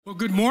Well,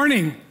 good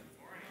morning.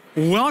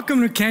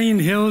 Welcome to Canyon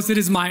Hills. It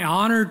is my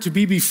honor to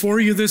be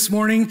before you this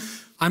morning.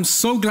 I'm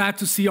so glad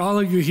to see all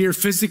of you here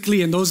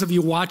physically and those of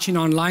you watching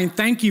online.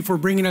 Thank you for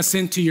bringing us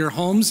into your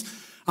homes.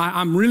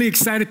 I'm really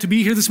excited to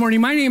be here this morning.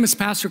 My name is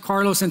Pastor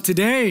Carlos, and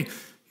today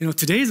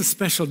is a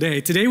special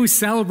day. Today we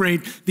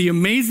celebrate the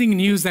amazing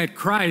news that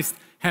Christ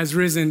has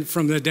risen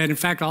from the dead. In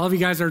fact, all of you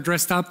guys are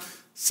dressed up.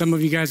 Some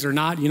of you guys are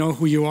not. You know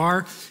who you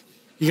are.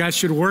 You guys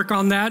should work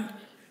on that.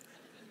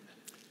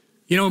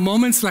 You know,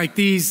 moments like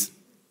these,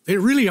 they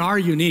really are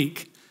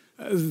unique.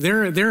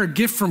 They're a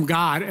gift from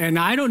God. And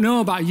I don't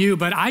know about you,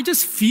 but I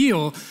just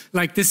feel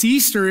like this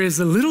Easter is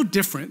a little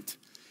different.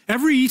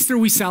 Every Easter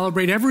we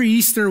celebrate, every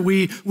Easter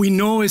we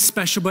know is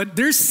special, but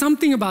there's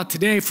something about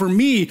today, for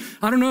me,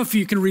 I don't know if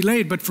you can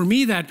relate, but for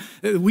me that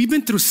we've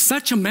been through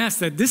such a mess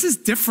that this is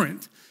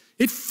different.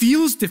 It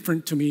feels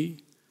different to me.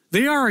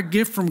 They are a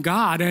gift from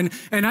God. And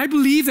I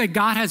believe that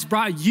God has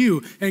brought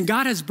you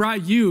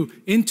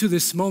into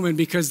this moment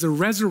because the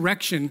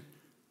resurrection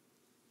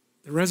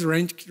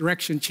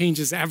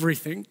changes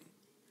everything.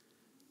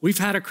 We've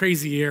had a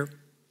crazy year.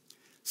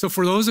 So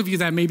for those of you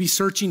that may be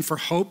searching for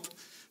hope,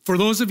 for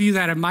those of you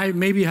that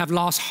maybe have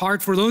lost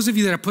heart, for those of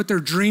you that have put their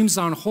dreams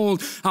on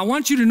hold, I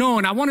want you to know,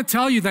 and I want to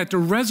tell you that the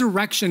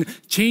resurrection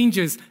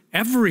changes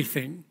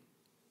everything.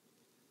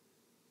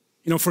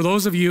 You know, for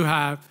those of you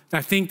that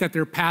think that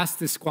their past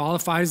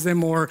disqualifies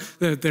them or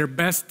that their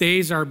best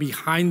days are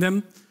behind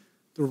them,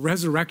 the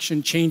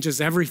resurrection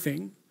changes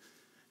everything.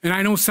 And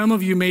I know some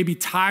of you may be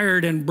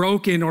tired and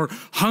broken or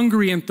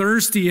hungry and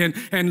thirsty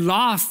and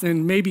lost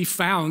and maybe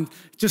found.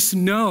 Just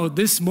know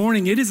this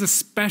morning it is a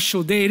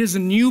special day. It is a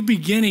new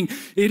beginning.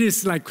 It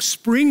is like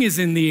spring is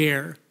in the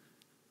air.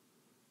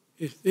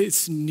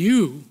 It's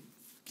new.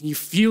 Can you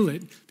feel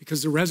it?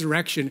 Because the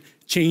resurrection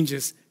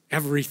changes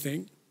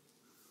everything.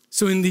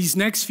 So in these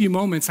next few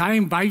moments, I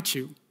invite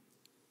you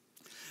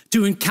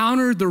to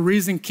encounter the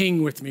risen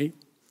King with me.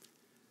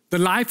 The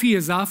life he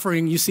is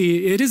offering, you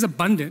see, it is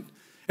abundant.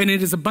 And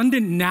it is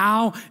abundant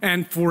now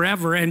and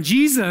forever. And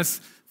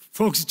Jesus,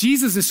 folks,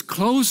 Jesus is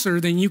closer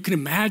than you can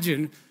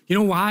imagine. You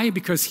know why?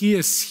 Because he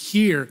is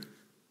here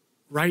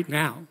right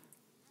now.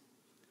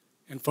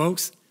 And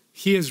folks,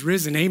 he is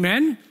risen.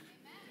 Amen?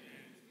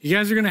 You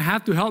guys are going to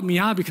have to help me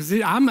out because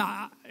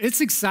it's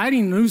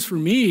exciting news for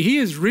me. He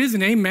is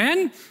risen.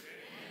 Amen?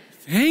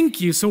 Thank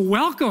you. So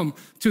welcome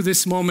to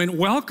this moment.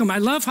 Welcome. I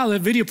love how the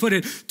video put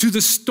it, to the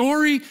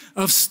story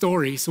of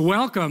stories.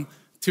 Welcome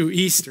to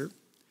Easter.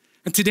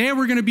 And today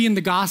we're going to be in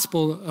the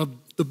gospel of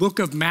the book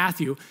of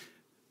Matthew,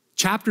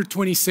 chapter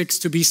 26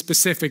 to be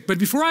specific. But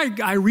before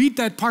I read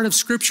that part of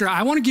scripture,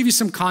 I want to give you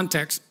some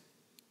context.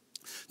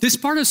 This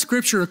part of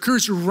scripture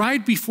occurs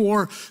right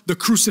before the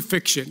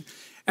crucifixion.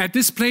 At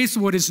this place,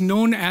 what is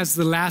known as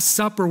the Last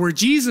Supper, where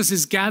Jesus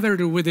is gathered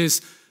with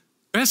his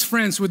best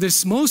friends, with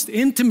his most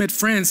intimate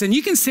friends. And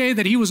you can say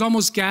that he was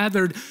almost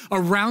gathered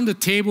around the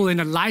table in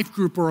a life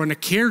group or in a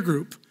care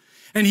group.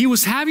 And he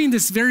was having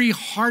this very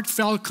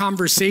heartfelt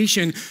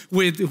conversation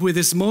with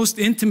his most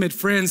intimate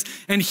friends.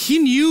 And he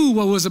knew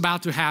what was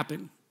about to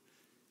happen.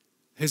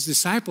 His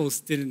disciples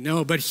didn't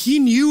know, but he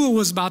knew what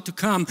was about to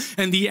come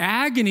and the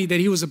agony that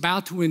he was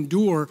about to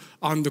endure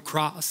on the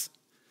cross.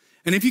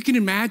 And if you can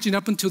imagine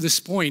up until this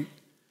point,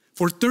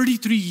 for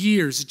 33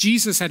 years,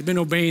 Jesus had been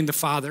obeying the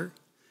Father.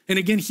 And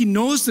again, he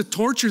knows the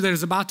torture that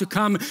is about to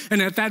come. And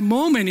at that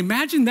moment,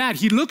 imagine that.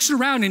 He looks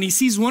around and he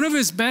sees one of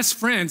his best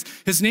friends,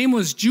 his name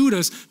was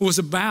Judas, was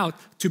about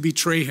to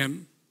betray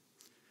him.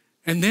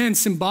 And then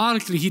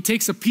symbolically, he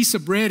takes a piece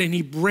of bread and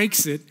he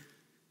breaks it.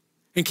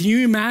 And can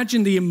you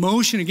imagine the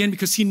emotion again?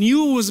 Because he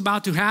knew what was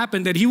about to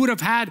happen that he would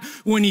have had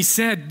when he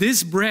said,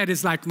 "This bread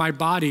is like my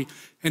body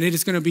and it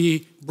is going to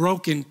be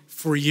broken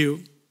for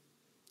you."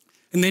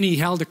 And then he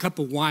held a cup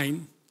of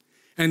wine.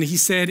 And he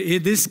said,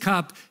 "This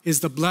cup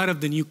is the blood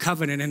of the new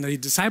covenant." And the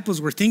disciples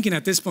were thinking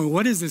at this point,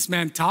 what is this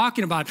man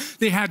talking about?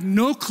 They had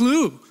no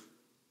clue.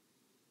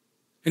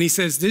 And he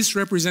says, "This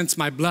represents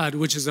my blood,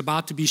 which is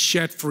about to be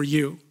shed for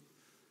you."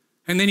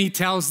 And then he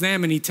tells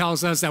them and he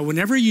tells us that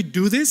whenever you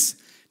do this,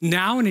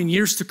 now and in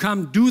years to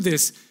come, do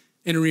this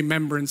in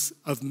remembrance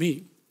of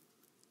me.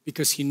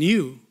 Because he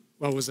knew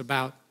what was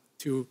about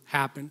to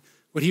happen,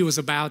 what he was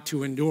about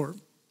to endure.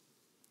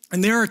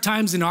 And there are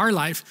times in our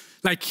life,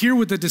 like here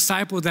with the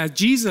disciple, that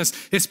Jesus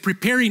is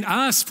preparing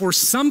us for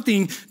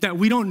something that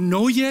we don't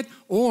know yet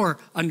or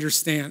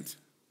understand.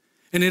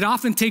 And it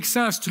often takes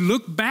us to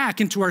look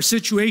back into our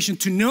situation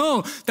to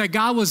know that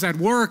God was at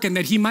work and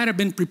that he might have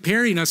been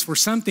preparing us for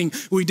something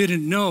we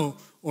didn't know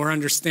or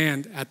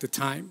understand at the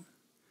time.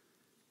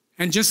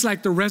 And just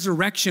like the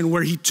resurrection,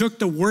 where he took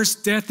the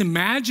worst death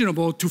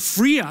imaginable to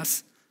free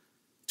us,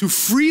 to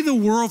free the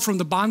world from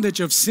the bondage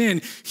of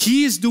sin,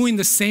 he is doing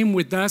the same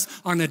with us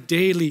on a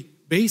daily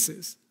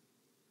basis.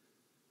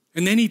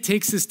 And then he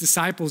takes his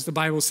disciples, the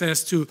Bible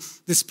says, to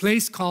this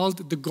place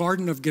called the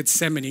Garden of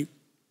Gethsemane,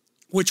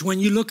 which when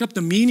you look up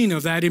the meaning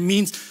of that, it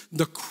means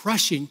the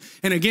crushing.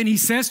 And again, he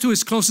says to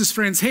his closest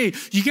friends, "Hey,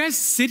 you guys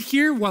sit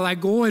here while I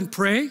go and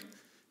pray."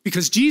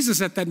 because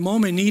Jesus at that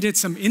moment needed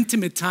some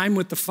intimate time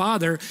with the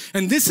Father.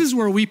 And this is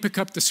where we pick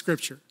up the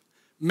scripture.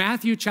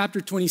 Matthew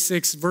chapter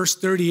 26, verse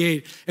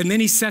 38. And then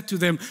he said to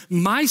them,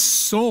 my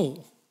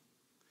soul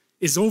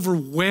is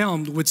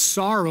overwhelmed with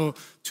sorrow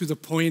to the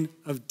point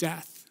of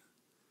death.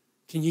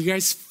 Can you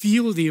guys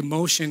feel the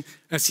emotion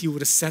as he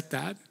would have said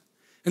that?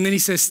 And then he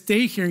says,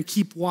 stay here and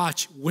keep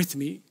watch with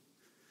me.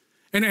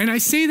 And I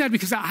say that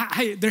because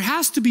there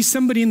has to be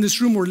somebody in this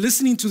room or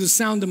listening to the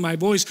sound of my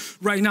voice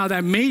right now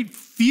that may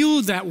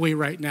feel that way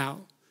right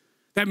now,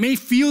 that may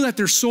feel that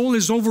their soul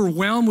is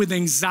overwhelmed with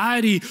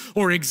anxiety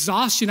or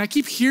exhaustion. I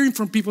keep hearing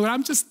from people that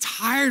I'm just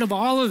tired of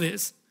all of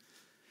this.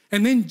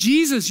 And then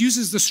Jesus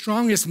uses the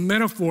strongest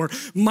metaphor.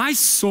 My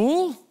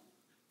soul,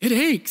 it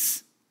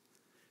aches.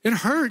 It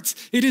hurts.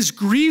 It is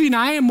grieving.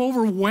 I am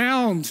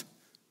overwhelmed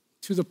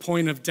to the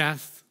point of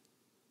death.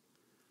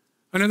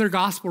 Another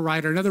gospel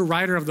writer, another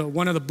writer of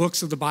one of the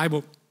books of the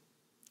Bible,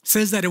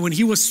 says that when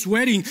he was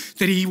sweating,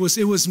 that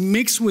it was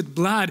mixed with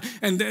blood,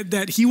 and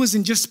that he was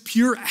in just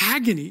pure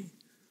agony.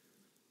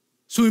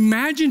 So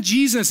imagine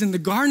Jesus in the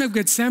Garden of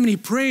Gethsemane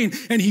praying,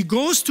 and he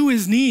goes to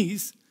his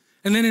knees.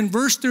 And then in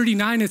verse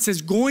 39, it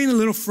says, going a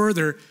little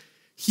further,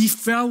 he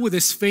fell with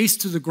his face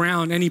to the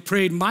ground, and he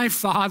prayed, my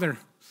Father.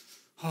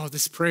 Oh,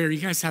 this prayer,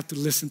 you guys have to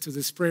listen to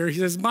this prayer. He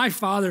says, my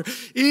Father,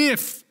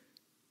 if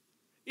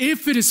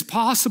it is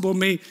possible,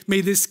 may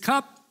this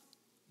cup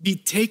be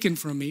taken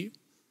from me,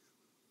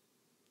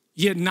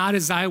 yet not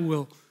as I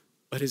will,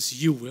 but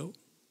as you will.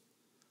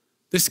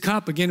 This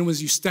cup, again,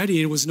 as you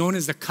study it, was known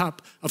as the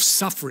cup of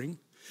suffering.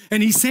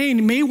 And he's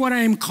saying, may what I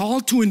am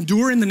called to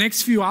endure in the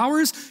next few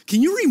hours,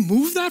 can you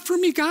remove that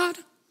from me, God?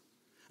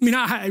 I mean,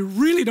 I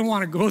really don't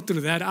want to go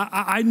through that.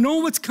 I know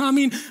what's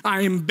coming.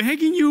 I am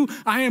begging you.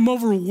 I am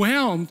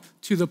overwhelmed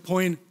to the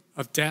point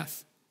of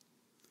death.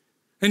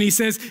 And he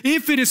says,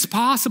 if it is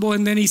possible,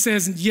 and then he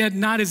says, yet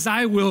not as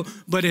I will,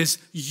 but as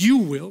you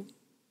will.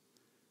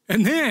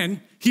 And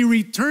then he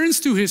returns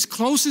to his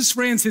closest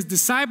friends, his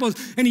disciples,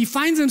 and he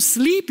finds them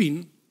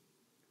sleeping.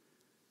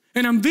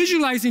 And I'm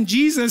visualizing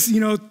Jesus,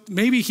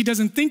 maybe he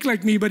doesn't think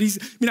like me, but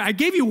I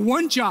gave you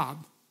one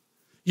job.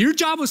 Your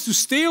job was to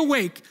stay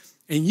awake,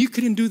 and you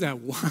couldn't do that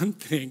one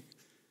thing.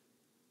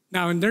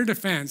 Now, in their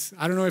defense,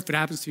 I don't know if it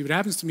happens to you, but it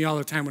happens to me all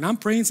the time. When I'm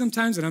praying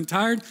sometimes and I'm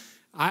tired,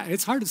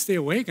 it's hard to stay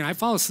awake, and I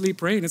fall asleep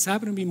praying. It's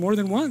happened to me more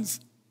than once.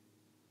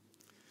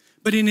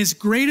 But in his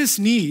greatest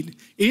need,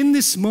 in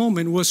this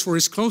moment, was for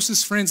his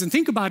closest friends. And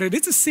think about it,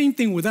 it's the same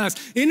thing with us.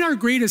 In our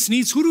greatest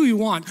needs, who do we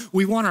want?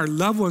 We want our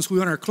loved ones, we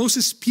want our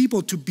closest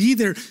people to be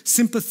there,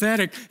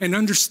 sympathetic and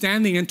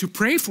understanding, and to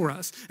pray for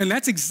us. And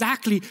that's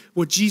exactly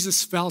what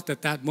Jesus felt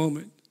at that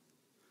moment.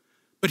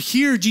 But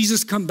here,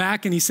 Jesus comes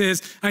back and he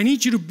says, I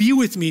need you to be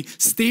with me,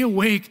 stay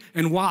awake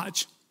and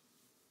watch.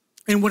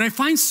 And what I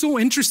find so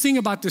interesting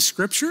about this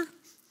scripture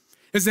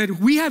is that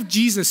we have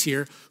Jesus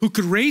here who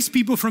could raise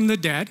people from the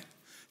dead,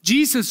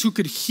 Jesus who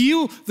could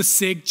heal the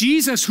sick,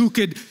 Jesus who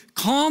could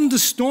calm the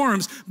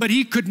storms, but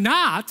he could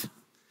not,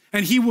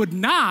 and he would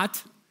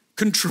not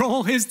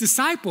control his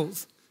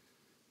disciples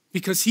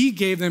because he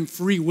gave them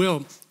free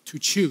will to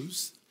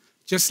choose,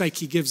 just like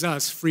he gives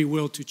us free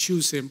will to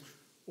choose him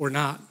or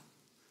not.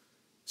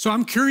 So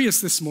I'm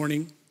curious this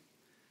morning,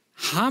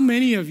 how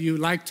many of you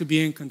like to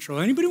be in control?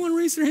 Anybody want to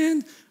raise their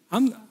hand? I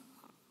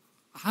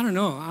don't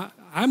know.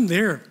 I'm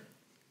there.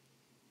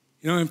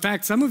 In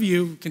fact, some of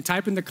you can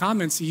type in the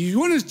comments.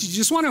 You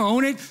just want to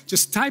own it,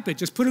 just type it.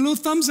 Just put a little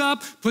thumbs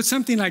up, put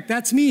something like,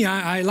 that's me.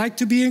 I like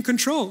to be in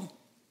control.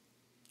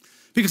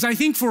 Because I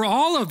think for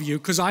all of you,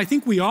 because I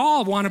think we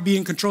all want to be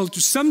in control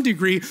to some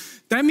degree,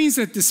 that means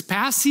that this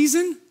past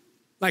season,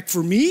 like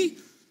for me,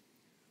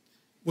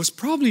 was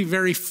probably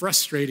very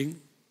frustrating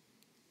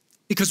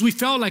because we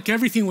felt like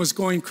everything was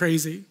going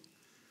crazy.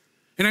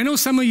 And I know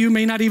some of you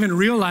may not even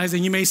realize,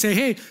 and you may say,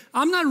 hey,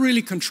 I'm not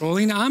really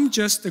controlling, I'm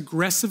just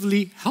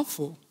aggressively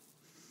helpful.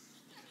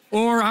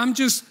 Or I'm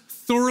just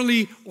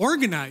thoroughly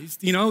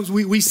organized.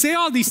 We say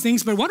all these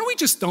things, but why don't we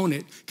just own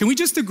it? Can we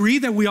just agree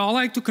that we all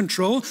like to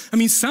control? I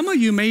mean, some of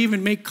you may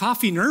even make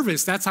coffee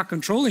nervous. That's how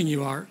controlling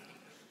you are.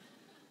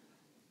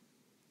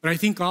 But I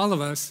think all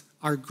of us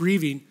are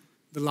grieving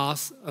the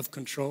loss of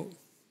control.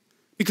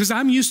 Because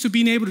I'm used to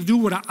being able to do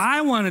what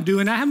I want to do,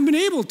 and I haven't been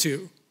able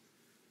to.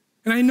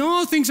 And I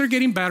know things are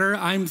getting better.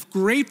 I'm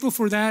grateful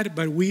for that,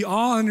 but we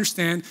all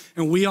understand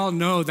and we all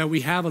know that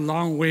we have a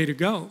long way to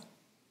go.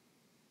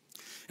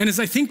 And as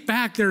I think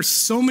back, there are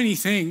so many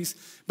things,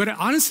 but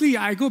honestly,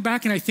 I go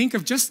back and I think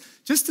of just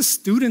the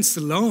students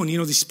alone,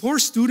 these poor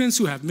students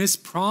who have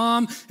missed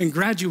prom and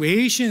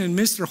graduation and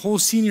missed their whole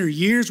senior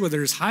years,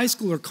 whether it's high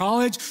school or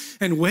college,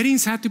 and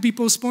weddings have to be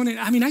postponed.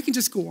 I mean, I can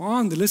just go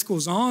on. The list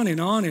goes on and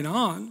on and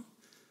on.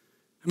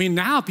 I mean,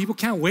 now people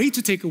can't wait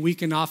to take a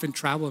weekend off and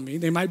travel with me.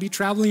 They might be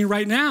traveling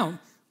right now.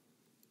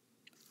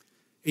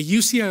 A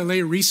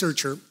UCLA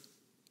researcher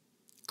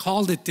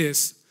called it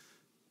this.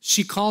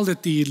 She called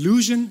it the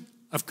illusion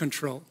of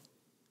control.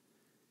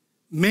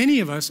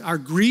 Many of us are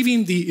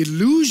grieving the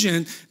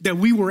illusion that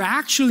we were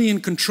actually in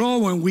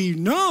control when we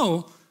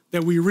know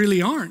that we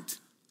really aren't.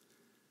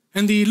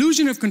 And the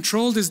illusion of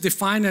control is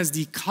defined as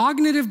the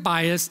cognitive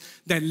bias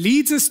that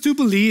leads us to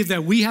believe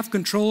that we have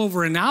control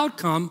over an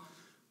outcome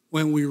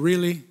when we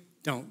really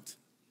don't.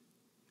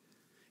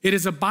 It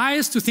is a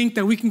bias to think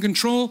that we can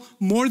control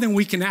more than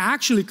we can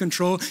actually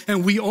control,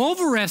 and we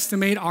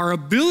overestimate our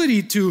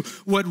ability to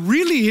what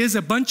really is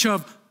a bunch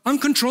of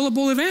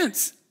uncontrollable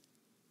events.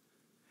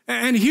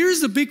 And here's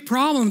the big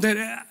problem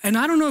and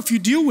I don't know if you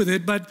deal with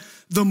it, but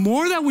the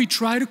more that we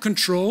try to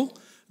control,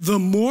 the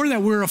more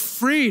that we're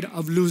afraid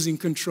of losing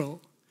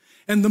control.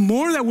 And the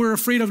more that we're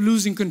afraid of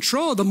losing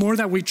control, the more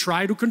that we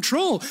try to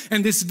control.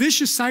 And this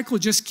vicious cycle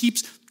just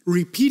keeps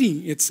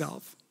repeating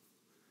itself.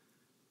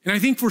 And I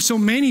think for so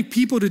many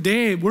people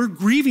today, we're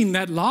grieving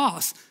that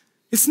loss.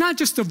 It's not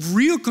just of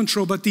real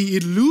control, but the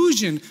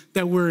illusion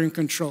that we're in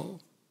control.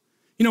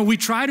 You know, we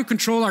try to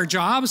control our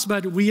jobs,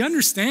 but we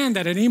understand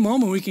that at any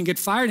moment we can get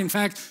fired. In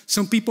fact,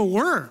 some people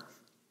were.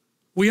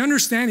 We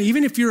understand,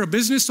 even if you're a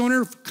business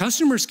owner,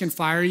 customers can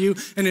fire you.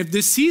 And if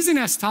this season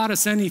has taught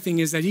us anything,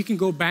 is that you can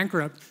go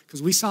bankrupt,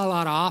 because we saw a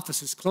lot of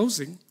offices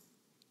closing.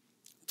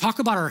 Talk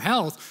about our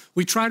health.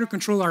 We try to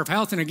control our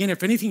health. And again,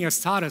 if anything has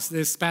taught us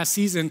this past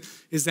season,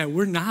 is that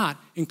we're not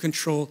in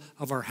control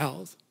of our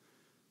health.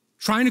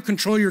 Trying to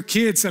control your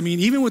kids, I mean,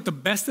 even with the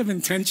best of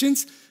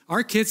intentions,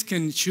 our kids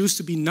can choose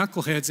to be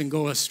knuckleheads and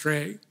go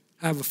astray.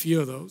 I have a few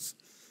of those.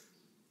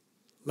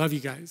 Love you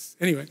guys.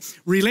 Anyway,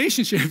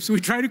 relationships.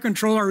 We try to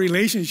control our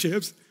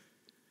relationships.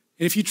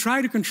 And if you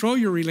try to control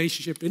your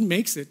relationship, it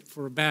makes it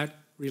for a bad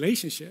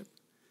relationship.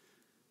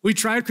 We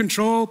try to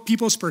control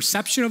people's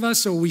perception of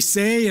us, so we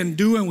say and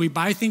do and we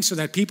buy things so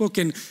that people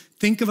can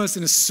think of us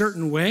in a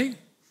certain way.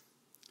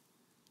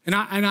 And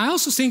I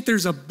also think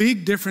there's a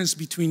big difference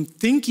between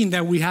thinking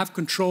that we have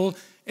control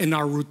and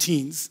our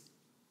routines.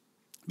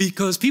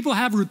 Because people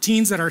have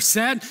routines that are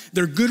set,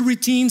 they're good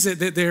routines,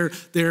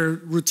 they're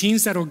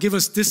routines that will give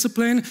us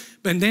discipline,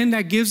 but then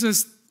that gives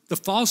us the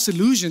false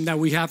illusion that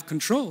we have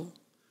control.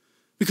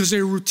 Because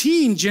a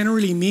routine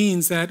generally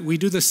means that we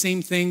do the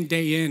same thing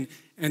day in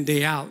and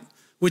day out,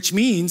 which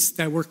means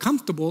that we're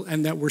comfortable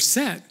and that we're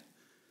set.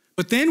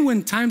 But then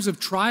when times of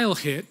trial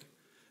hit,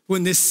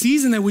 when this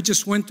season that we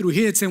just went through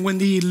hits, and when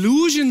the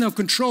illusion of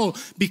control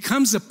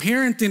becomes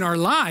apparent in our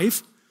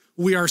life,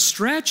 we are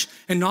stretched,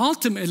 and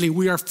ultimately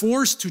we are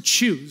forced to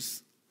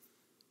choose.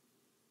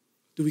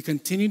 Do we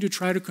continue to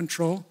try to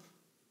control,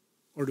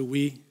 or do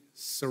we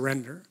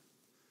surrender?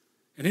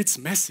 And it's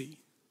messy.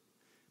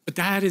 But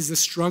that is the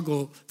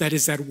struggle that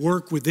is at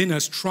work within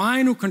us,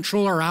 trying to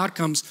control our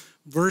outcomes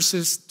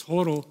versus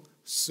total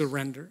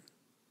surrender.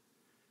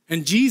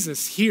 And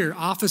Jesus here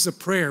offers a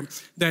prayer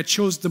that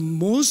shows the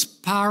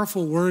most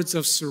powerful words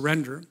of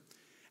surrender.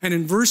 And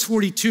in verse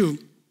 42,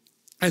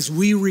 as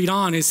we read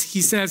on, he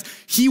says,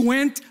 he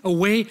went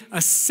away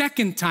a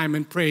second time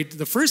and prayed.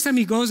 The first time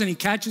he goes and he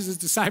catches his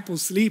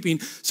disciples sleeping.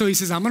 So he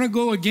says, I'm going to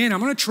go again. I'm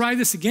going to try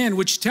this again,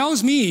 which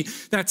tells me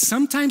that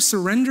sometimes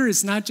surrender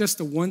is not just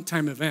a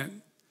one-time event.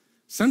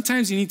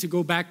 Sometimes you need to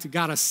go back to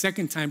God a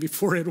second time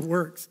before it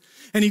works.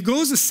 And he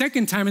goes a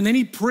second time and then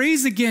he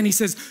prays again. He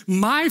says,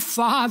 my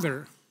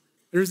Father,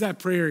 there's that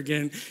prayer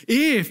again.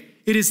 If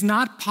it is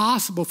not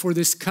possible for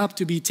this cup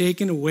to be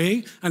taken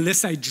away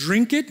unless I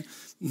drink it,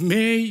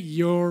 may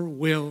your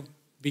will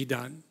be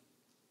done.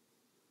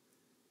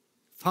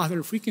 Father,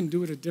 if we can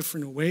do it a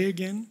different way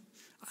again,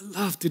 I'd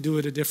love to do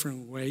it a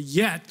different way.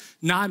 Yet,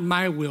 not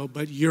my will,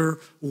 but your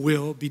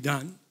will be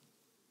done.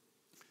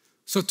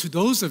 So to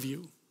those of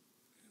you,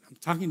 I'm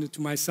talking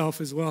to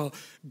myself as well,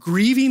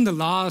 grieving the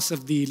loss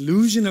of the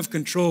illusion of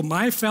control,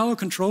 my fellow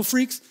control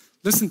freaks,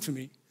 listen to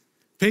me.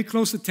 Pay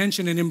close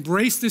attention and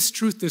embrace this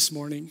truth this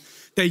morning,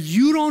 that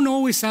you don't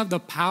always have the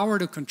power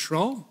to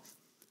control,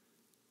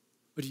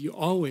 but you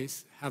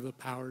always have the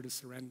power to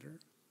surrender.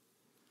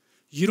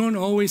 You don't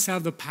always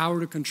have the power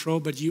to control,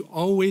 but you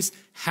always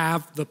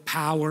have the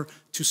power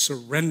to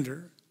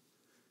surrender.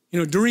 You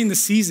know, during the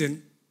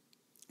season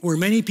where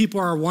many people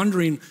are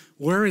wondering,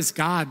 where is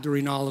God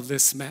during all of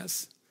this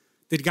mess?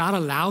 Did God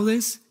allow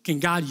this? Can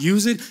God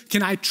use it?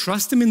 Can I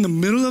trust him in the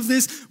middle of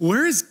this?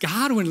 Where is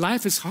God when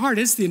life is hard?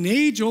 It's an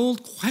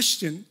age-old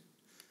question.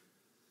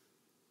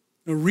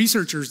 You know,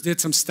 researchers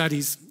did some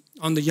studies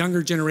on the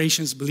younger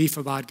generation's belief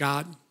about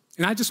God.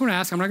 And I just want to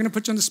ask, I'm not going to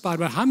put you on the spot,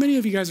 but how many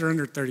of you guys are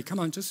under 30? Come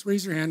on, just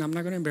raise your hand. I'm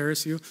not going to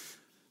embarrass you.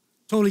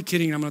 Totally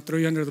kidding. I'm going to throw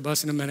you under the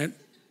bus in a minute.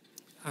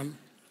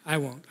 I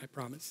won't, I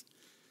promise.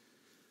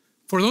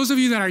 For those of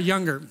you that are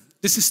younger,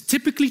 this is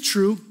typically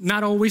true,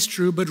 not always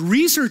true, but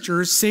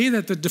researchers say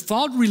that the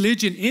default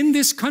religion in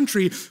this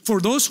country for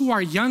those who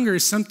are younger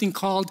is something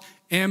called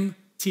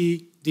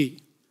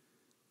MTD.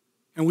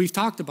 And we've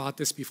talked about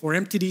this before.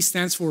 MTD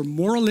stands for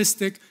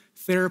Moralistic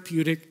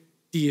Therapeutic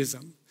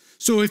Deism.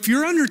 So if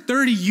you're under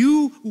 30,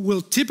 you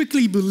will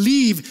typically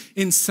believe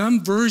in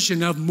some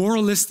version of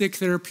moralistic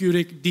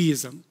therapeutic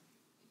deism.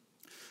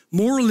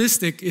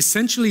 Moralistic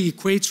essentially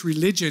equates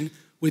religion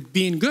with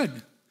being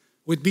good,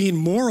 with being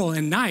moral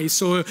and nice.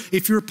 So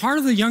if you're part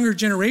of the younger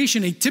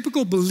generation, a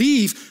typical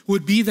belief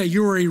would be that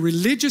you're a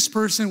religious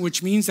person,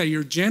 which means that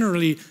you're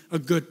generally a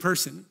good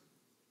person.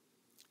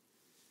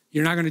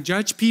 You're not going to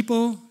judge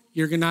people.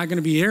 You're not going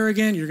to be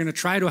arrogant. You're going to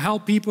try to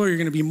help people. You're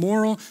going to be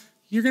moral.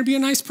 You're going to be a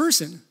nice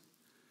person.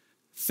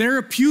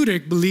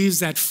 Therapeutic believes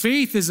that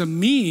faith is a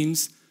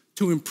means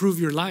to improve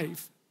your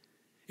life.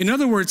 In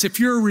other words, if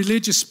you're a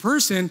religious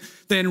person,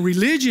 then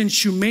religion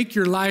should make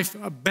your life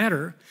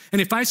better.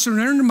 And if I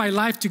surrender my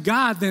life to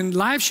God, then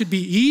life should be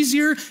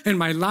easier and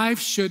my life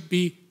should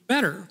be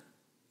better.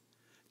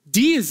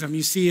 Deism,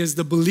 you see, is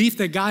the belief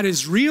that God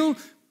is real,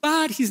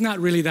 but he's not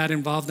really that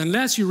involved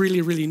unless you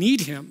really, really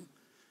need him.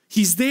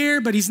 He's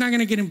there, but he's not going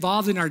to get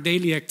involved in our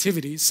daily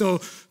activities.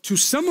 So to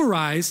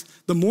summarize,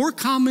 the more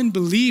common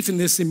belief in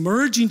this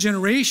emerging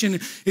generation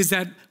is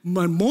that a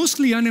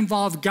mostly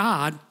uninvolved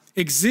God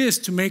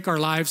exists to make our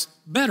lives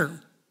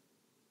better.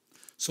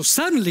 So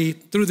suddenly,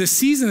 through the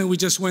season that we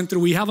just went through,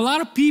 we have a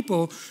lot of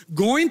people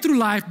going through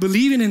life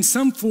believing in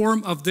some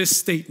form of this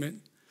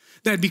statement.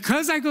 That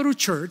because I go to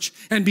church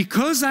and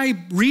because I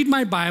read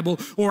my Bible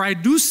or I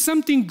do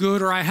something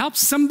good or I help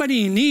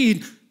somebody in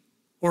need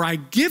or I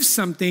give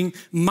something,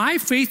 my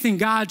faith in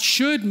God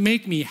should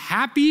make me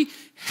happy,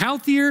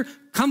 healthier,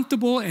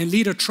 comfortable, and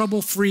lead a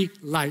trouble-free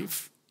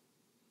life.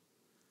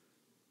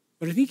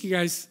 But I think you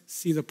guys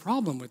see the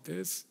problem with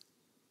this.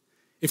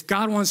 If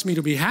God wants me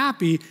to be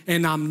happy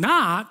and I'm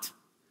not,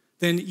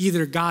 then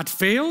either God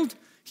failed,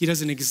 he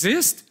doesn't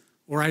exist,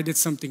 or I did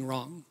something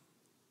wrong.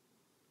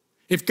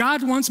 If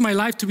God wants my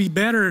life to be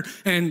better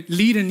and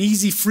lead an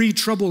easy, free,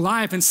 trouble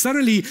life, and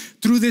suddenly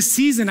through this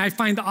season I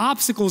find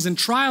obstacles and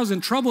trials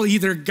and trouble,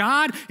 either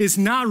God is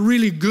not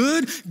really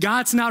good,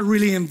 God's not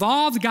really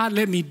involved, God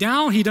let me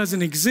down, he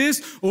doesn't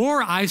exist,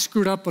 or I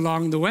screwed up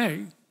along the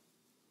way.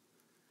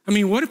 I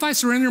mean, what if I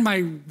surrender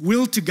my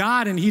will to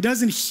God and he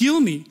doesn't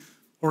heal me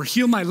or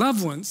heal my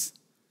loved ones?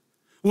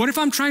 What if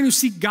I'm trying to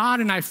seek God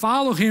and I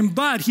follow him,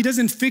 but he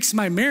doesn't fix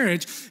my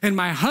marriage and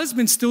my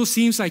husband still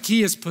seems like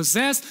he is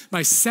possessed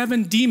by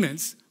 7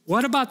 demons?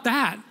 What about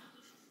that?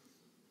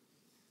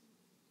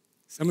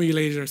 Some of you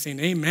ladies are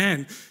saying,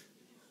 amen.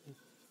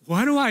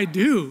 What do I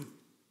do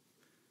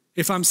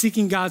if I'm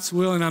seeking God's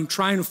will and I'm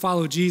trying to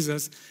follow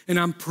Jesus and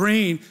I'm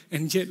praying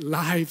and yet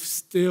life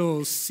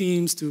still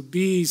seems to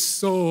be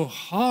so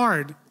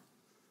hard?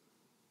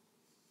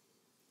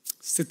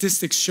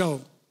 Statistics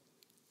show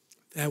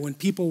that when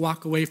people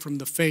walk away from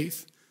the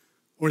faith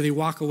or they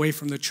walk away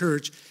from the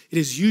church, it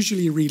is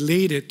usually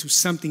related to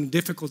something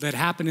difficult that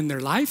happened in their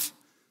life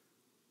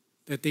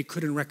that they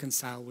couldn't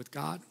reconcile with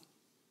God.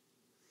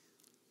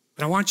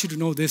 But I want you to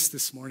know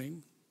this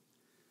morning,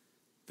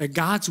 that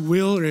God's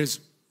will is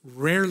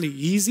rarely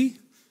easy,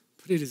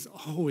 but it is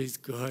always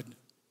good.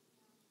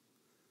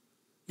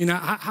 You know,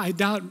 I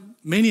doubt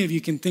many of you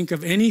can think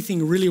of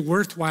anything really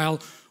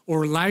worthwhile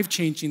or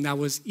life-changing that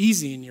was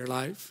easy in your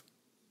life.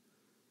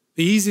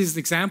 The easiest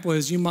example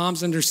is you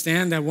moms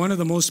understand that one of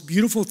the most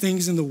beautiful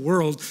things in the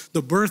world,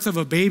 the birth of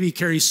a baby,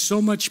 carries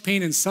so much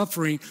pain and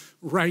suffering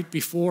right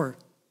before.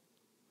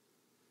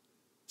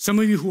 Some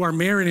of you who are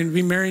married and have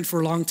been married for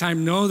a long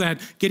time know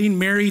that getting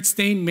married,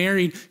 staying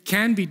married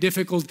can be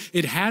difficult.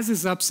 It has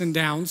its ups and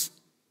downs.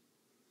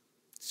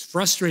 It's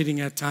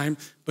frustrating at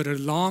times, but a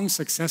long,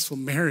 successful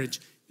marriage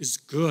is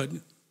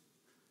good.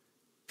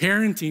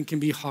 Parenting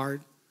can be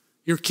hard.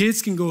 Your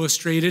kids can go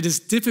astray. It is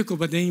difficult,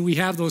 but then we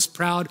have those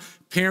proud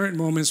parent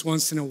moments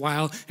once in a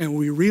while, and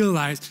we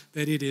realize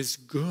that it is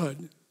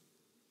good.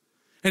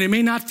 And it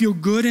may not feel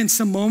good in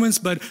some moments,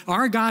 but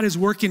our God is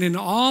working in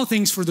all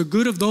things for the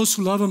good of those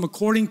who love him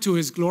according to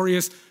his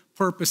glorious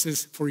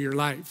purposes for your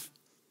life.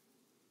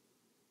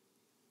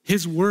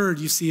 His word,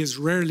 you see, is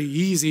rarely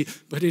easy,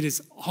 but it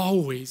is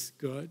always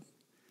good.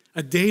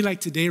 A day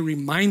like today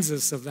reminds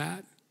us of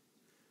that.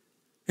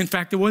 In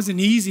fact, it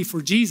wasn't easy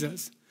for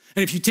Jesus.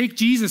 And if you take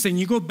Jesus and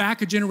you go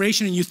back a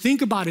generation and you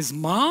think about his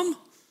mom,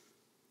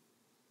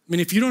 I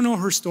mean, if you don't know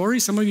her story,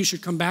 some of you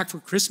should come back for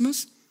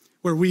Christmas,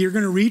 where we are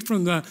going to read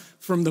from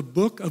the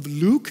book of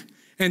Luke.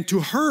 And to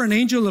her, an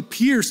angel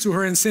appears to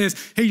her and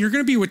says, hey, you're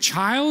going to be with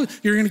child.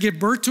 You're going to give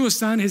birth to a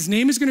son. His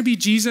name is going to be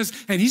Jesus,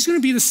 and he's going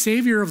to be the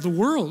Savior of the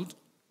world.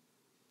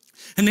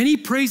 And then she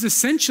prays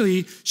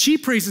essentially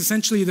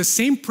the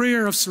same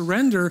prayer of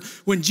surrender.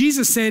 When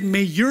Jesus said,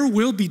 may your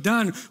will be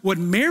done, what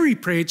Mary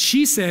prayed,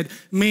 she said,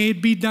 may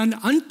it be done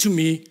unto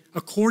me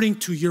according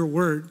to your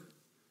word.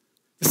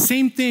 The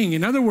same thing.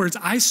 In other words,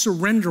 I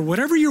surrender.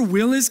 Whatever your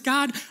will is,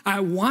 God, I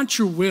want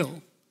your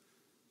will.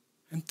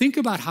 And think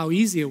about how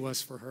easy it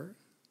was for her.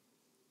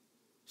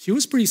 She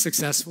was pretty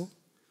successful.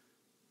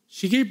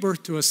 She gave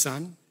birth to a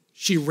son.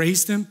 She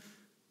raised him.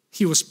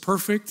 He was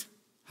perfect.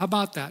 How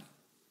about that?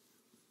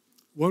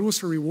 What was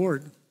her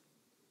reward?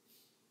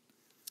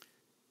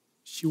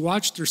 She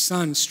watched her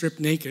son stripped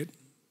naked,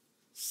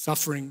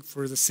 suffering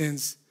for the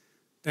sins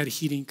that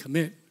he didn't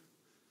commit.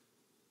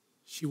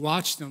 She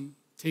watched him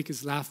take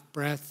his last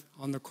breath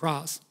on the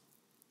cross,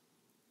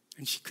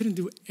 and she couldn't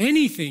do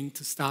anything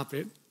to stop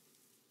it.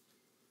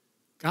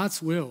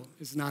 God's will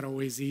is not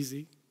always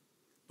easy,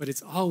 but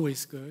it's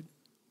always good.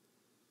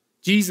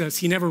 Jesus,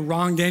 he never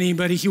wronged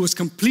anybody. He was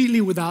completely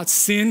without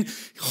sin,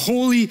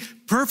 holy,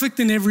 perfect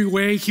in every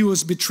way. He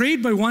was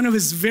betrayed by one of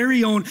his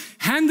very own,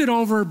 handed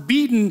over,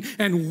 beaten,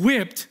 and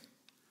whipped.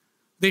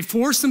 They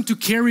forced him to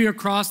carry a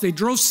cross. They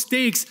drove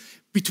stakes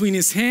between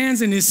his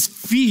hands and his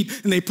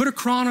feet, and they put a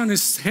crown on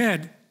his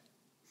head.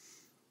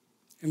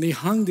 And they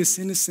hung this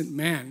innocent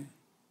man.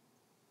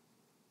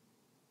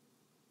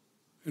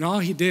 And all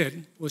he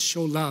did was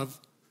show love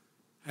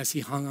as he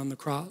hung on the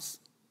cross.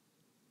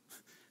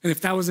 And if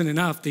that wasn't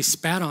enough, they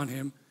spat on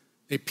him,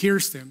 they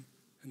pierced him,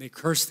 and they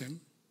cursed him.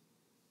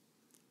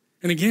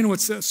 And again,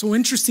 what's so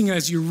interesting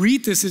as you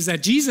read this is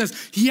that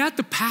Jesus, he had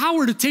the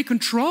power to take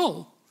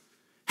control.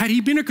 Had he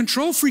been a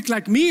control freak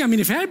like me,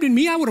 if it had been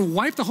me, I would have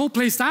wiped the whole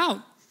place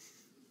out.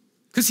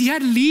 Because he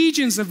had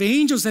legions of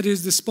angels at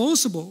his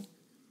disposal.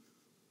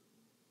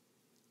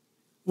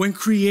 When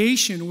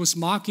creation was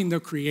mocking the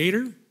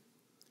Creator,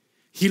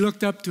 he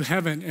looked up to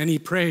heaven and he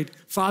prayed,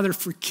 Father,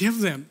 forgive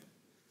them,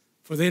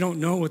 for they don't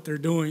know what they're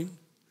doing.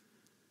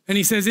 And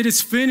he says, it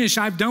is finished.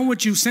 I've done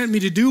what you sent me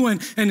to do.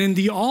 And in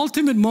the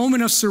ultimate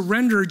moment of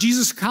surrender,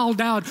 Jesus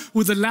called out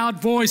with a loud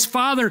voice,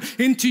 Father,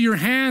 into your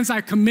hands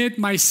I commit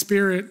my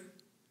spirit.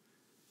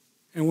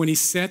 And when he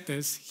said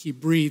this, he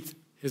breathed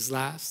his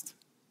last.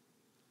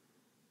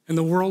 And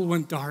the world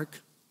went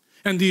dark,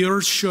 and the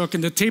earth shook,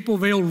 and the temple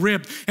veil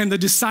ripped, and the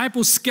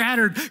disciples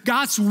scattered.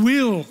 God's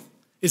will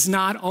is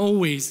not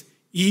always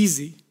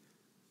easy.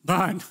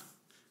 But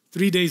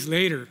 3 days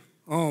later,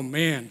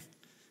 3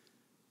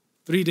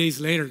 days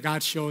later,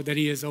 God showed that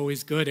he is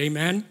always good.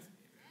 Amen?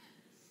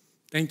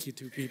 Thank you,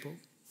 two people.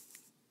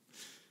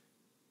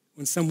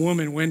 When some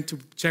woman went to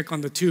check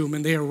on the tomb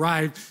and they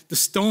arrived, the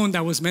stone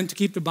that was meant to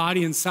keep the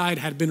body inside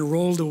had been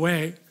rolled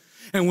away.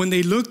 And when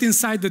they looked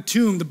inside the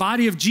tomb, the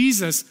body of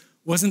Jesus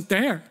wasn't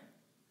there.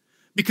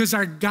 Because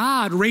our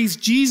God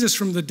raised Jesus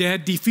from the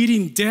dead,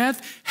 defeating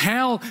death,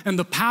 hell, and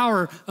the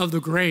power of the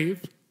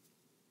grave.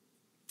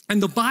 And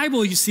the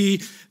Bible, you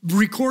see,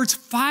 records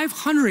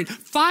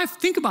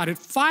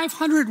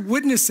 500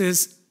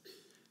 witnesses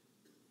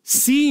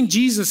seeing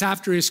Jesus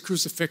after his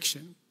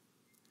crucifixion.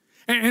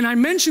 And I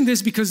mention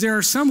this because there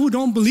are some who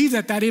don't believe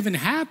that even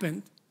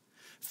happened.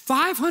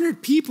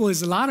 500 people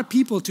is a lot of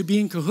people to be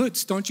in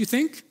cahoots, don't you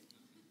think?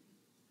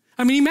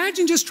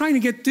 Imagine just trying to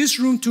get this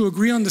room to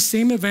agree on the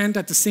same event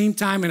at the same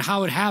time and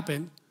how it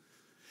happened.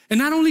 And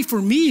not only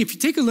for me, if you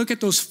take a look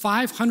at those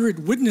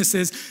 500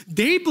 witnesses,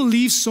 they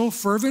believed so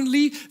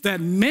fervently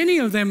that many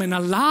of them and a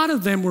lot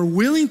of them were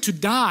willing to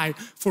die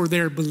for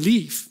their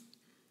belief.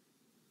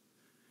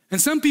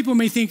 And some people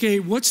may think, hey,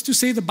 what's to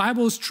say the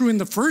Bible is true in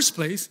the first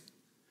place?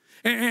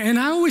 And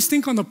I always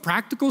think on the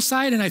practical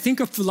side, and I think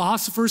of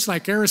philosophers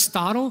like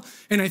Aristotle,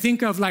 and I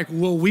think of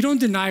we don't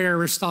deny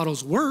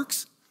Aristotle's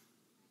works.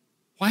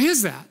 Why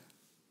is that?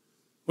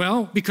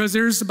 Well, because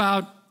there's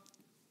about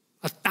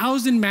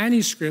 1,000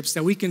 manuscripts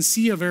that we can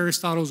see of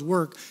Aristotle's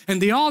work,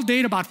 and they all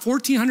date about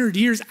 1,400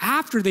 years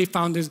after he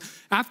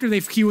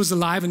was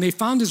alive, and they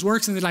found his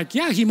works, and they're like,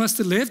 yeah, he must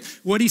have lived.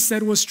 What he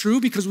said was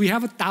true because we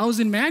have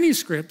 1,000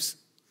 manuscripts.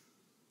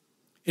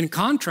 In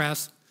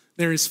contrast,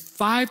 there is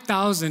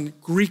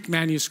 5,000 Greek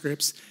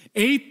manuscripts,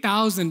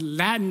 8,000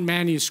 Latin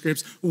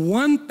manuscripts,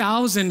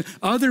 1,000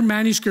 other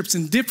manuscripts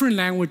in different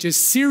languages,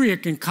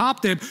 Syriac and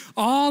Coptic,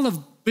 all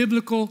of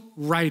biblical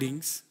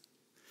writings.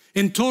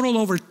 In total,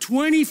 over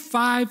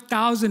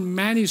 25,000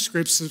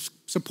 manuscripts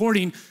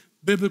supporting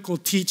biblical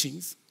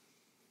teachings.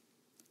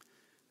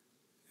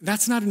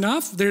 That's not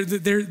enough.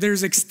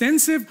 There's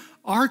extensive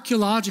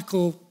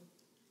archaeological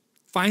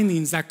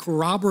findings that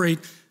corroborate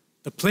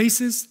the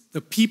places,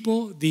 the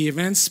people, the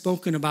events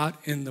spoken about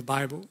in the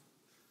Bible.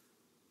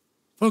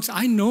 Folks,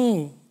 I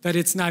know that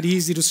it's not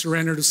easy to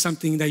surrender to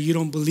something that you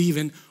don't believe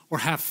in or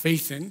have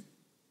faith in.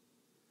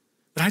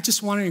 But I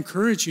just want to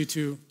encourage you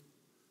to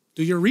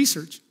do your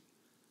research.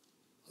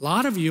 A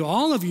lot of you,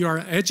 all of you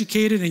are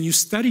educated and you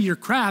study your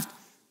craft.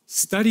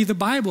 Study the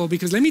Bible,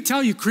 because let me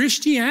tell you,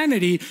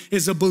 Christianity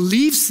is a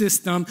belief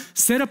system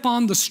set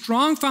upon the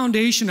strong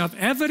foundation of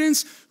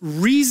evidence,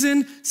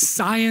 reason,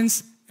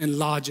 science, and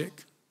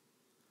logic.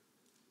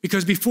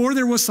 Because before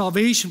there was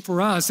salvation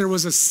for us, there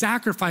was a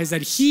sacrifice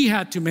that he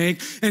had to make,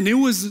 and it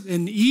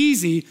wasn't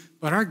easy,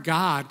 but our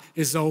God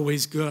is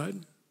always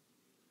good.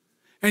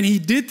 And he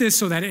did this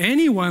so that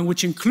anyone,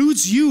 which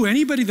includes you,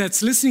 anybody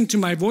that's listening to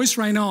my voice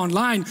right now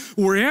online,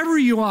 wherever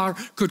you are,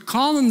 could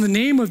call on the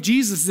name of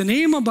Jesus, the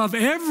name above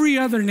every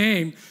other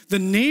name, the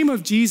name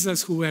of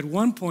Jesus, who at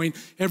one point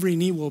every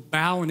knee will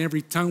bow and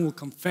every tongue will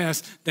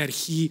confess that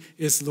he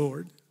is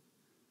Lord.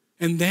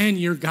 And then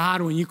your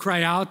God, when you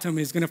cry out to him,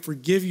 is going to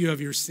forgive you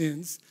of your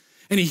sins.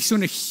 And he's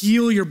going to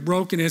heal your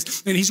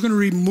brokenness, and he's going to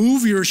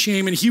remove your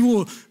shame, and he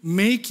will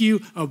make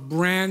you a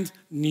brand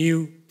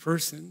new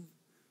person.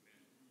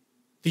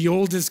 The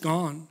old is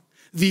gone.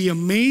 The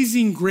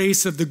amazing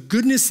grace of the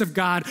goodness of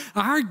God,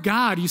 our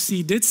God, you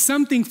see, did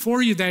something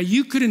for you that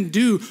you couldn't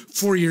do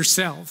for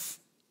yourself.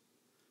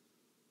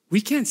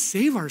 We can't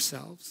save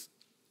ourselves.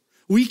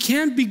 We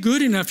can't be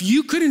good enough.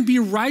 You couldn't be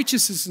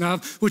righteous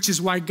enough, which is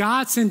why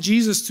God sent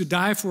Jesus to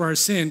die for our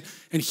sin,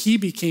 and he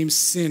became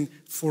sin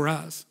for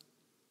us.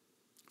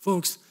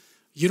 Folks,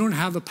 you don't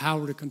have the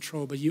power to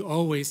control, but you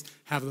always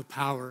have the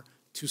power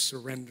to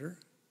surrender.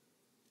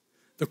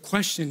 The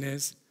question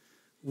is,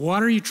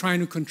 what are you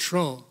trying to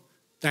control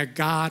that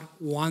God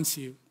wants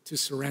you to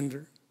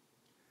surrender?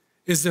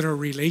 Is it a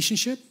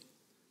relationship?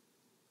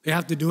 They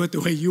have to do it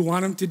the way you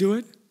want them to do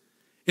it?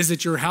 Is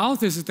it your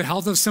health? Is it the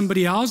health of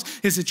somebody else?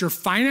 Is it your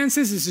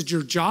finances? Is it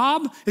your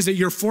job? Is it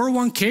your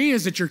 401k?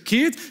 Is it your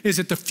kids? Is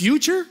it the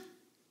future?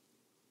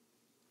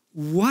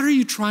 What are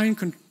you trying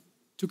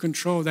to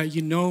control that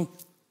you know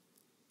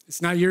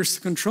it's not yours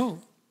to control?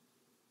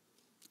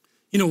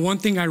 You know, one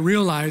thing I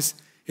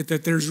realized is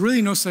that there's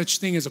really no such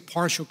thing as a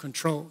partial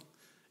control.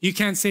 You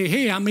can't say,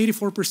 hey, I'm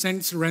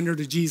 84% surrendered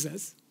to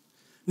Jesus.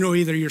 No,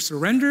 either you're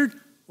surrendered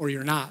or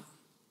you're not.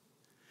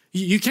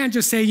 You can't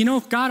just say, you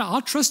know, God,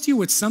 I'll trust you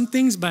with some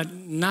things, but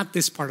not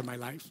this part of my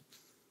life.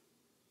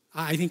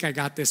 I think I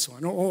got this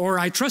one. Or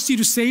I trust you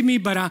to save me,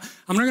 but I'm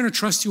not going to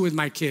trust you with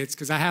my kids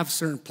because I have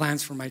certain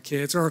plans for my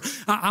kids. Or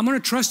I'm going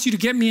to trust you to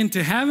get me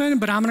into heaven,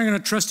 but I'm not going to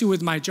trust you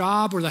with my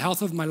job or the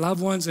health of my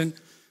loved ones. And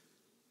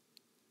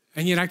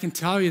yet I can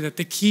tell you that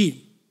the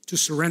key to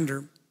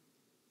surrender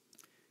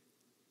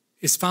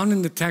is found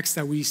in the text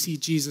that we see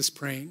Jesus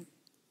praying.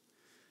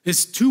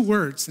 It's two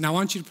words, and I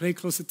want you to pay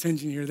close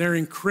attention here. They're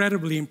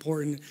incredibly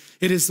important.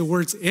 It is the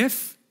words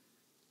if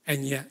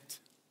and yet.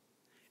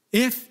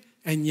 If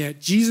and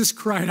yet. Jesus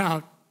cried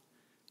out,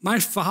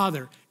 my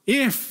Father,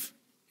 if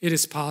it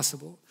is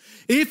possible,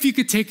 if you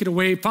could take it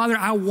away, Father,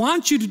 I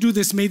want you to do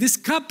this. May this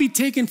cup be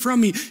taken from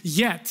me,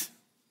 yet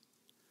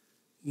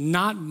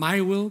not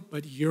my will,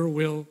 but your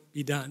will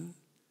be done.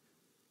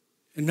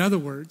 In other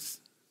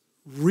words,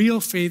 real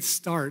faith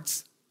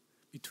starts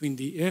between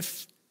the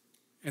if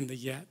and the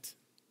yet.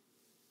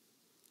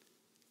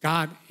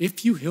 God,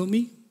 if you heal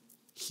me,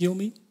 heal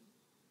me.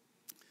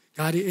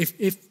 God,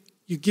 if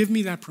you give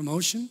me that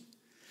promotion.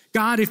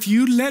 God, if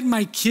you let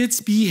my kids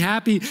be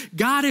happy.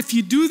 God, if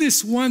you do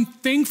this one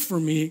thing for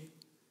me,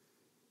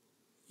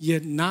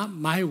 yet not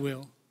my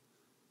will,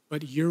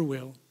 but your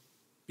will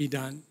be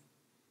done.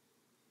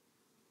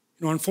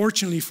 You know,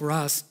 unfortunately for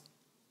us,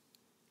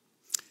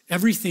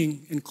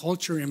 everything in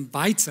culture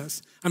invites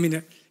us. I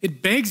mean,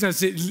 it begs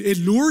us, it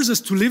lures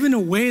us to live in a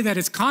way that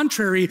is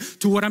contrary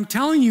to what I'm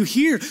telling you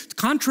here,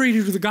 contrary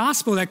to the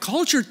gospel. That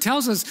culture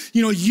tells us,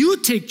 you know, you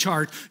take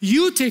charge,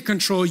 you take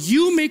control,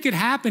 you make it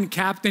happen,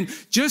 Captain.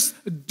 Just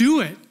do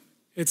it,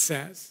 it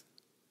says.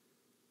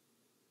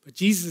 But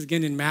Jesus,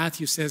 again in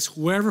Matthew, says,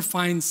 whoever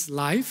finds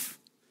life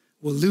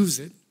will lose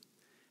it,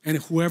 and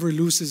whoever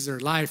loses their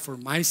life for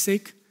my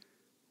sake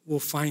will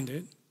find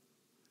it.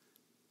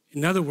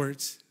 In other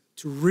words,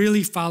 to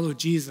really follow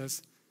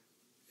Jesus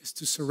is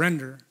to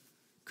surrender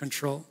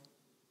control.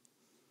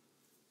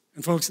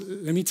 And folks,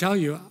 let me tell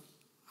you,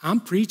 I'm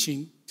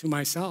preaching to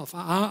myself.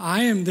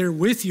 I am there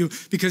with you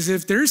because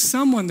if there's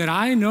someone that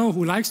I know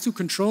who likes to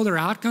control their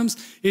outcomes,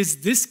 it's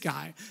this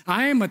guy.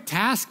 I am a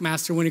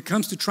taskmaster when it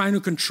comes to trying to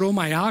control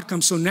my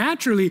outcomes. So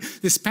naturally,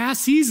 this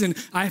past season,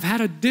 I've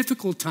had a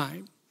difficult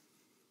time.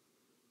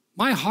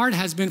 My heart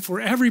has been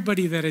for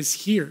everybody that is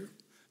here.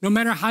 No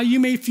matter how you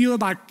may feel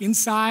about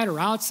inside or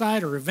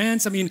outside or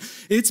events, I mean,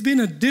 it's been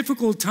a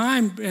difficult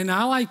time, and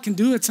all I can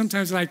do it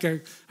sometimes, like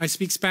I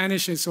speak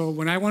Spanish, and so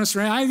when I want to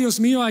say, ay, Dios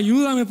mío,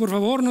 ayúdame, por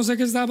favor, no sé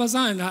qué está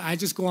pasando, I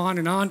just go on.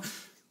 And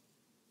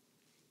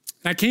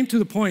I came to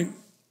the point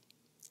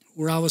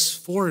where I was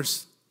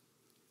forced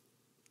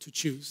to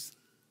choose.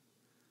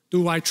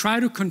 Do I try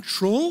to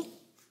control,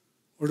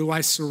 or do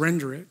I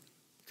surrender it?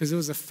 Because it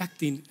was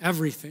affecting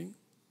everything.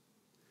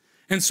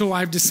 And so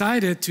I've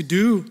decided to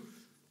do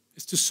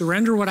is to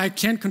surrender what I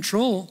can't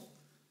control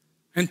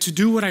and to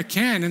do what I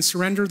can and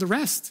surrender the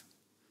rest.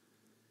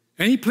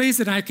 Any place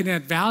that I can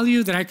add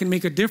value, that I can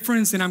make a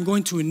difference, and I'm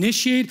going to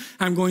initiate,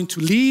 I'm going to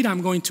lead,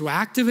 I'm going to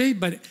activate,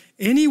 but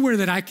anywhere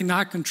that I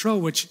cannot control,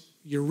 which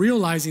you're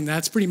realizing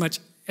that's pretty much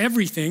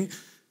everything,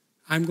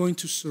 I'm going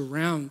to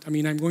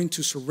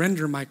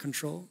surrender my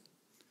control.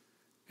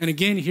 And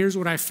again, here's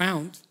what I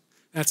found,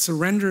 that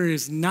surrender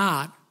is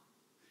not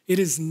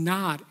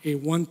a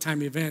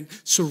one-time event.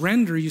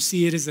 Surrender, you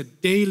see, it is a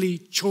daily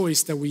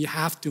choice that we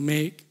have to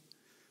make.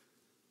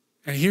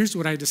 And here's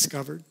what I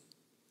discovered,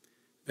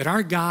 that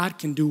our God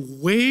can do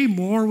way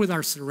more with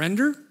our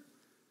surrender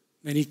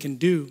than he can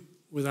do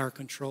with our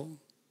control.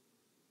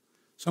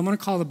 So I'm going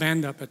to call the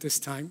band up at this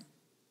time.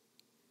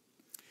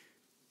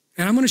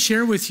 And I'm going to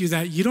share with you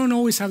that you don't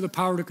always have the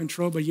power to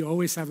control, but you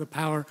always have the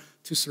power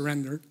to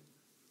surrender.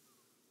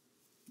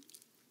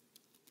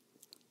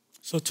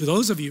 So to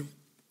those of you,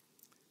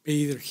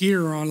 either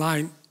here or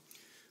online,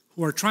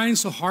 who are trying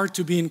so hard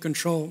to be in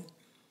control,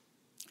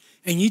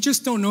 and you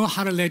just don't know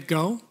how to let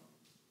go,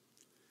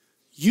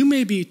 you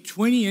may be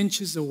 20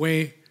 inches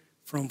away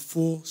from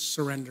full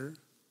surrender.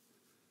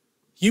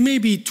 You may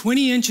be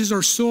 20 inches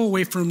or so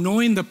away from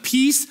knowing the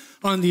peace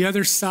on the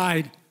other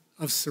side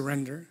of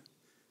surrender.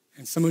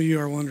 And some of you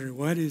are wondering,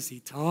 what is he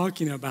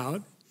talking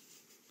about?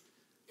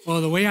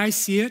 Well, the way I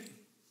see it,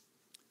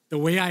 the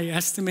way I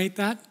estimate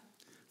that,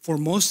 for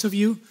most of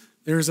you,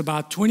 there's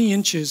about 20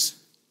 inches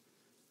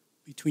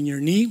between your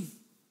knee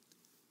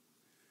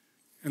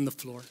and the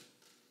floor.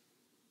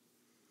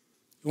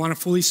 You want to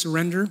fully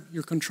surrender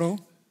your control?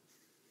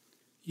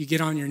 You get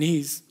on your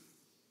knees.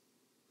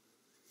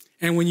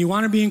 And when you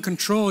want to be in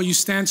control, you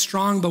stand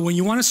strong. But when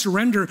you want to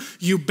surrender,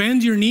 you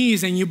bend your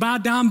knees and you bow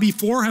down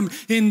before him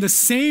in the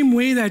same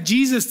way that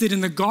Jesus did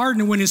in the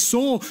garden when his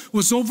soul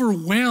was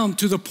overwhelmed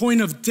to the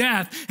point of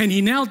death. And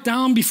he knelt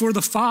down before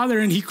the Father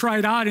and he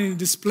cried out and he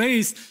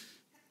displays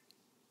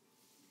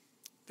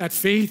that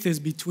faith is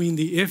between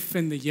the if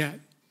and the yet.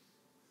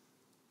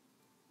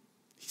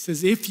 He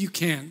says, if you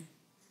can,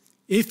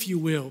 if you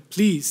will,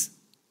 please,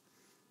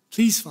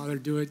 Father,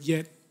 do it,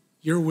 yet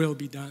your will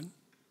be done.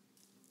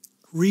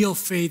 Real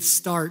faith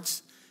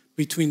starts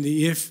between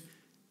the if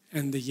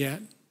and the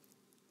yet.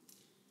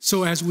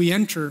 So as we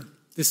enter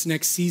this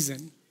next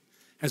season,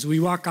 as we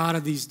walk out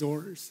of these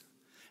doors,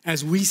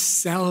 as we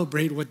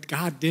celebrate what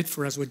God did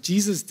for us, what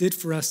Jesus did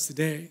for us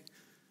today,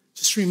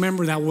 just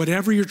remember that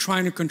whatever you're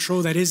trying to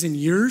control that isn't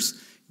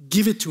yours,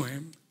 give it to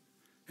him.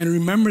 And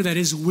remember that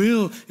his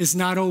will is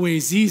not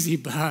always easy,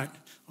 but,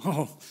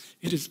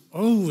 it is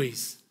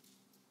always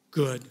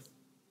good.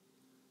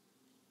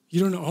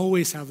 You don't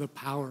always have the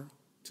power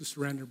to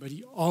surrender, but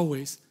you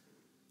always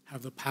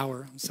have the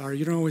power.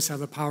 You don't always have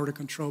the power to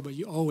control, but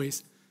you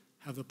always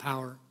have the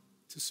power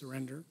to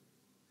surrender.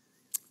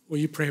 Will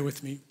you pray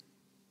with me?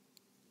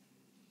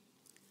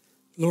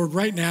 Lord,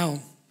 right now,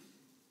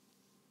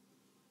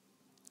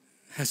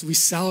 as we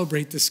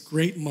celebrate this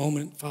great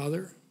moment,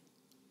 Father,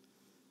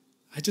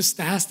 I just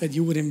ask that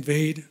you would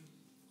invade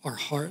our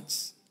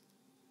hearts.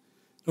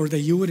 Lord, that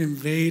you would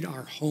invade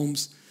our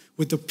homes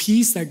with the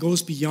peace that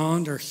goes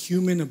beyond our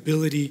human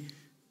ability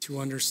to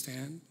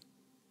understand.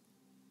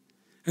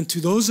 And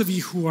to those of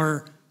you who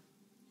are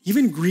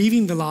even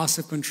grieving the loss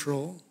of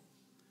control,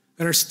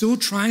 that are still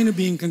trying to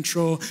be in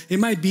control, it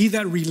might be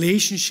that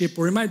relationship,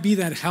 or it might be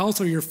that health,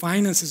 or your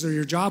finances, or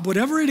your job,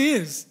 whatever it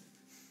is,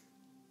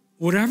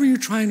 whatever you're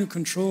trying to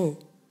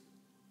control,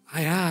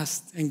 I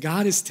asked, and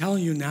God is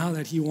telling you now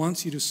that he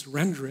wants you to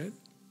surrender it.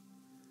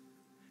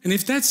 And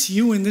if that's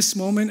you in this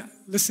moment,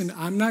 listen,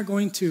 I'm not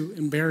going to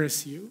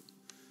embarrass you.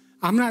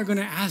 I'm not going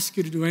to ask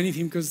you to do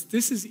anything because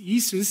this is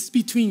Easter. This is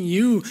between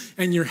you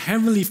and your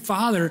Heavenly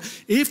Father.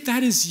 If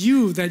that is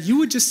you, that you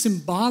would just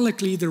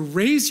symbolically either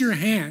raise your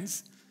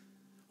hands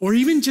or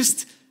even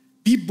just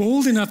be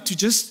bold enough to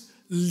just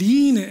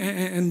lean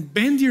and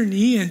bend your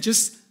knee and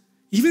just,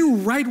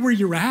 even right where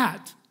you're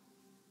at,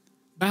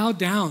 bow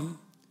down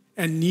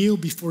and kneel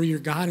before your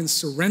God and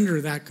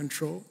surrender that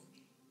control.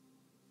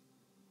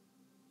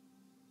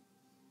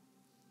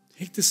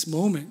 Take this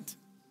moment.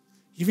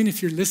 Even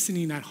if you're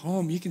listening at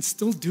home, you can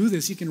still do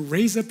this. You can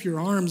raise up your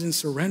arms and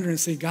surrender and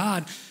say,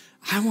 God,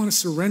 I want to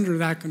surrender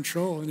that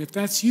control. And if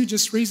that's you,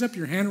 just raise up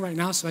your hand right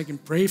now so I can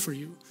pray for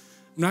you.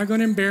 I'm not going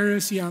to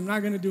embarrass you. I'm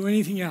not going to do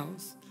anything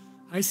else.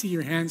 I see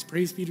your hands.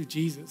 Praise be to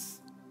Jesus.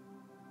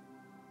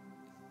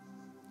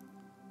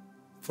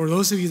 For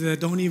those of you that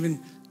don't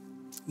even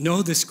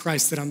know this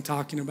Christ that I'm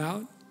talking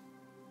about,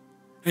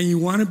 and you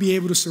want to be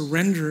able to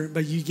surrender,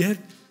 but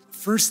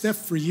first step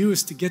for you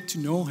is to get to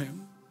know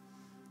him.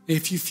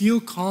 If you feel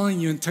calling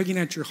you and tugging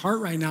at your heart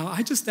right now,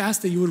 I just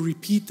ask that you would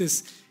repeat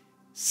this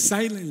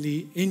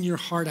silently in your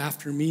heart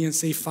after me and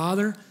say,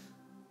 Father,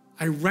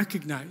 I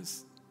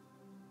recognize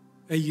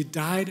that you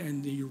died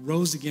and that you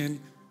rose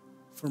again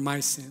for my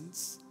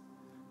sins.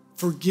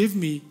 Forgive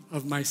me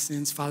of my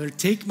sins, Father.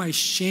 Take my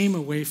shame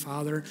away,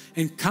 Father,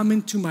 and come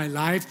into my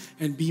life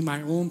and be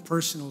my own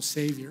personal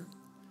Savior.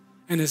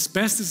 And as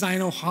best as I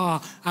know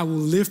how, I will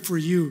live for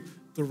you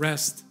the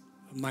rest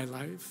of my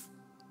life.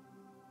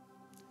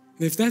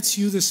 And if that's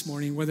you this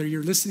morning, whether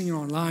you're listening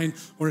online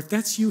or if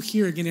that's you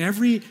here, again,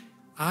 every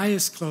eye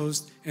is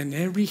closed and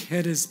every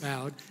head is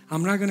bowed.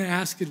 I'm not going to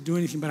ask you to do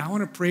anything, but I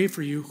want to pray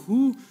for you.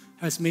 Who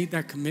has made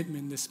that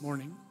commitment this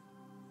morning?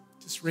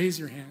 Just raise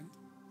your hand.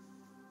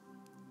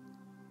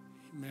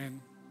 Amen.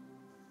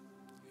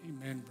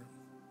 Amen, bro.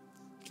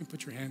 You can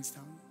put your hands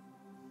down.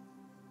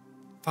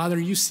 Father,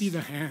 you see the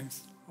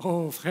hands.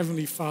 Oh,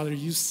 Heavenly Father,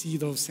 you see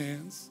those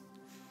hands.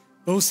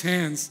 Those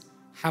hands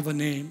have a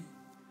name.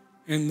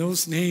 And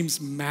those names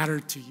matter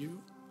to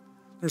you.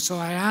 So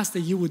I ask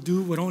that you would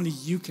do what only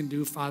you can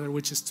do, Father,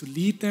 which is to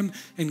lead them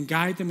and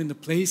guide them in the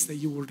place that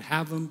you would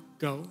have them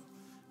go.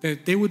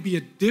 That they would be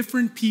a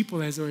different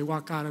people as they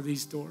walk out of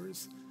these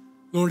doors.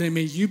 Lord, and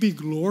may you be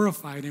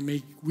glorified and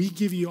may we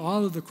give you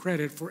all of the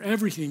credit for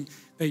everything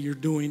that you're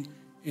doing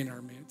in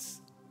our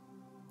midst.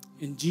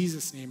 In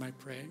Jesus' name I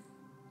pray.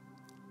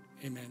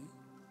 Amen.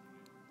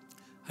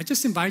 I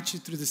just invite you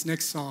through this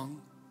next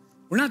song.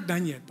 We're not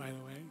done yet, by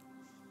the way.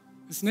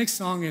 This next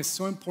song is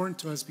so important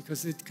to us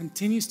because it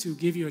continues to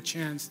give you a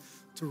chance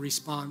to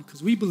respond,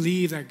 because we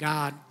believe that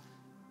God,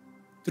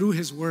 through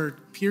his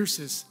word,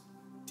 pierces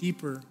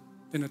deeper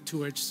than a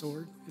two-edged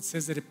sword. It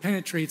says that it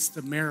penetrates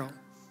the marrow,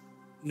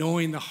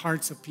 knowing the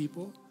hearts of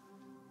people.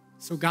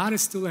 So God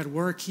is still at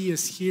work. He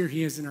is here.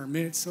 He is in our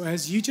midst. So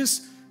as you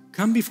just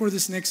come before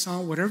this next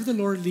song. Whatever the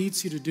Lord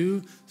leads you to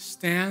do,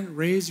 stand,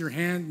 raise your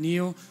hand,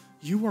 kneel.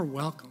 You are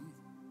welcome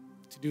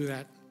to do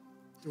that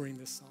during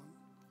this song.